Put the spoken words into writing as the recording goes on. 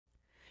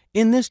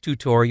In this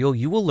tutorial,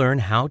 you will learn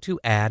how to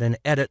add and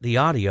edit the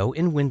audio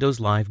in Windows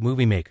Live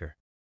Movie Maker.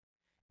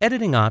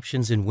 Editing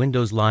options in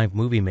Windows Live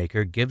Movie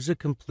Maker gives a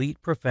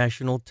complete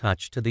professional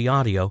touch to the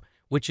audio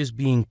which is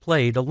being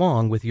played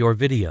along with your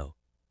video.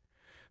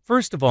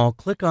 First of all,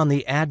 click on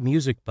the Add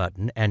Music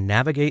button and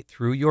navigate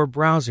through your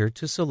browser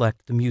to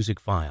select the music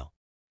file.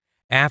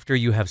 After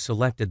you have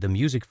selected the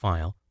music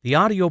file, the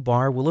audio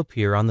bar will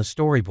appear on the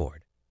storyboard.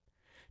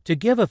 To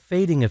give a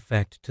fading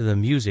effect to the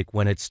music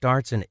when it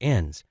starts and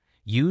ends,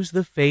 use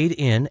the Fade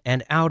In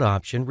and Out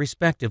option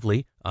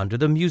respectively under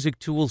the Music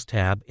Tools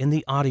tab in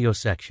the Audio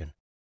section.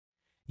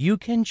 You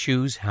can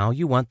choose how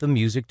you want the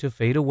music to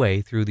fade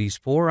away through these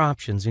four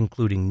options,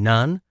 including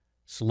None,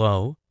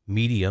 Slow,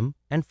 Medium,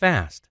 and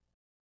Fast.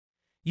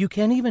 You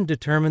can even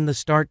determine the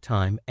start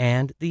time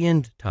and the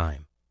end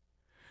time.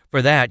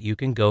 For that, you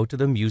can go to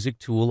the Music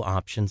Tool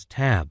Options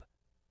tab.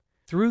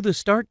 Through the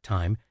Start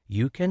Time,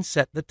 you can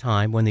set the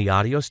time when the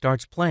audio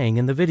starts playing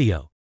in the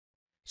video.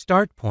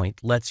 Start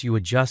Point lets you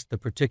adjust the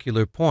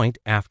particular point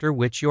after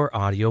which your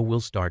audio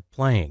will start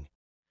playing.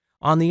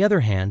 On the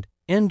other hand,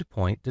 End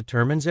Point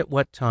determines at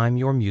what time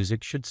your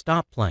music should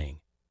stop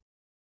playing.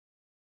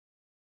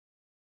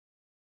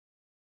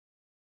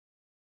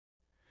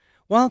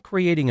 While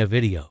creating a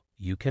video,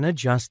 you can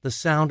adjust the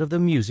sound of the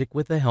music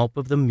with the help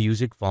of the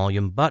Music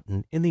Volume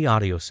button in the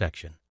Audio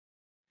section.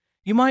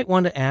 You might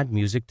want to add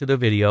music to the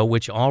video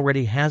which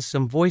already has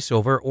some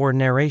voiceover or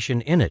narration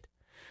in it.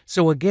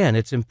 So again,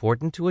 it's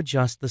important to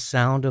adjust the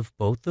sound of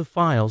both the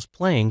files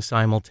playing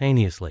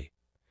simultaneously.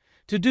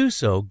 To do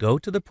so, go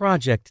to the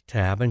Project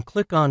tab and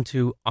click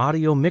onto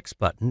Audio Mix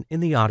button in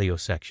the Audio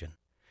section.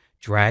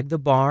 Drag the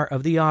bar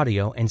of the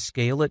audio and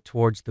scale it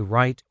towards the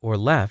right or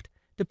left,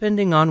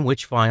 depending on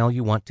which file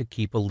you want to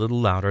keep a little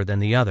louder than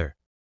the other.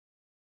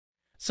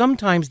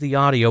 Sometimes the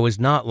audio is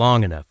not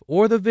long enough,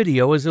 or the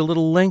video is a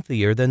little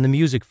lengthier than the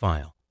music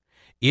file.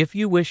 If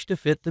you wish to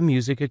fit the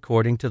music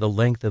according to the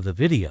length of the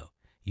video,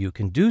 you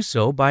can do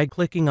so by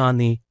clicking on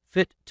the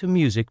Fit to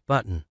Music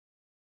button.